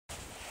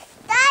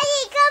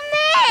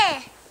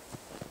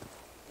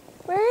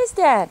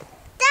Dad?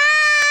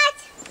 Dad!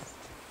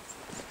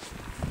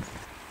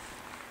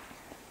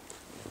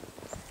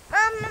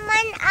 Mom,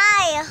 my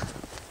eye.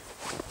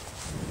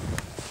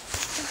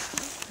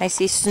 I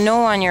see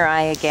snow on your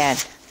eye again.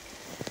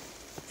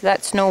 Is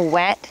that snow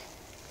wet?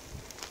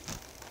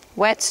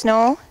 Wet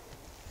snow?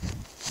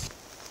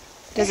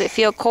 Does it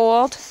feel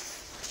cold?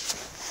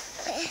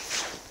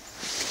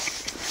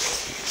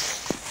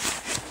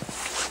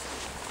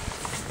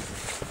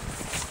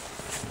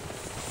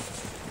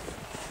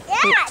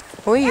 Dad!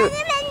 Oh, you. Look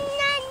at my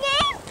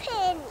name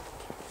pin.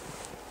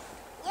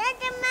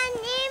 Look at my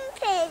name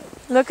pin.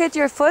 Look at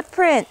your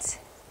footprints.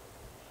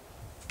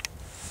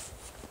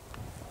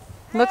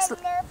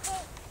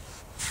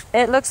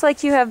 It looks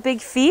like you have big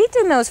feet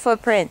in those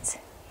footprints.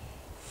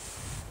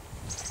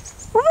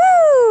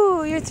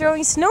 Woo! You're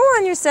throwing snow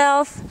on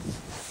yourself.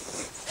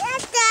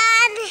 Yes,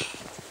 Dad.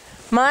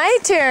 My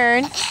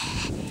turn.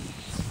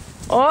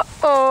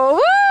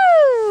 Uh-oh.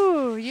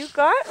 Woo! You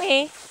got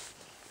me.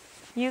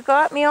 You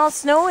got me all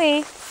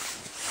snowy.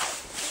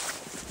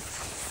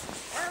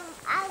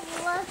 I'm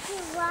walking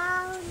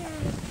around.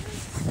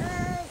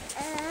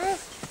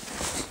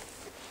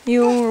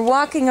 You were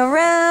walking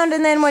around,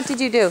 and then what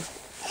did you do?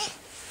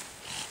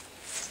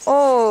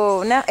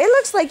 Oh, now it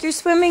looks like you're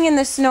swimming in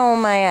the snow,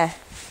 Maya.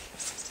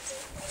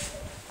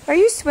 Are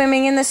you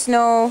swimming in the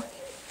snow?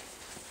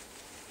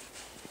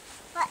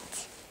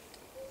 What?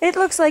 It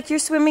looks like you're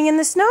swimming in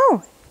the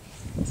snow.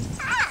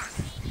 Ah!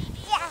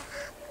 Yeah.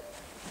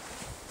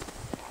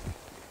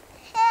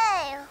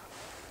 Hey.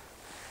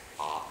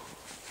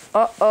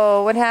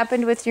 Uh-oh, what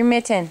happened with your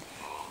mitten?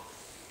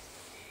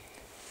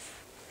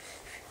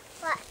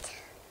 What?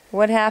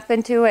 What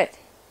happened to it?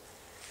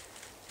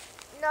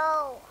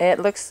 No. It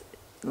looks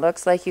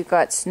like you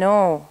got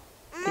snow.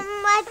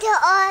 My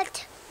God.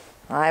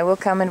 I will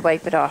come and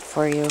wipe it off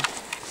for you.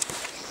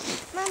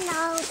 My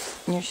nose.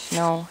 Your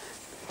snow.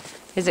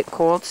 Is it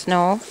cold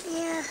snow?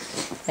 Yeah.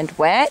 And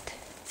wet?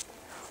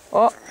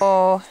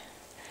 Uh-oh.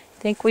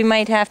 Think we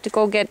might have to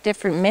go get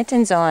different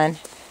mittens on.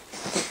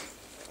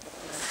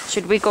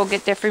 Should we go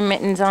get different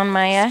mittens on,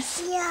 Maya?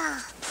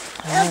 Yeah.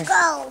 Alright. Let's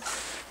go.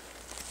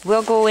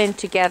 We'll go in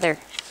together.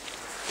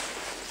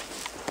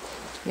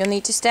 You'll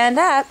need to stand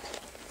up.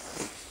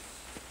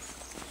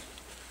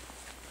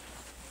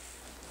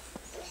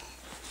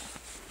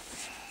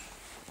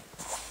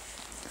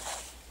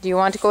 Do you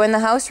want to go in the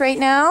house right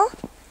now?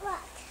 What?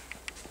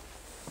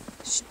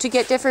 To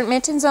get different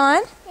mittens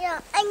on? Yeah.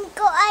 And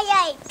go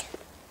outside.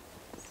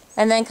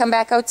 And then come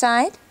back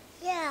outside?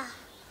 Yeah.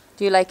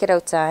 Do you like it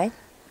outside?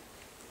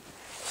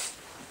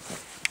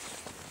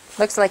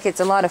 Looks like it's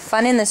a lot of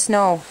fun in the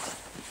snow.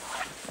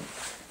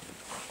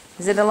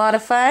 Is it a lot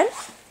of fun?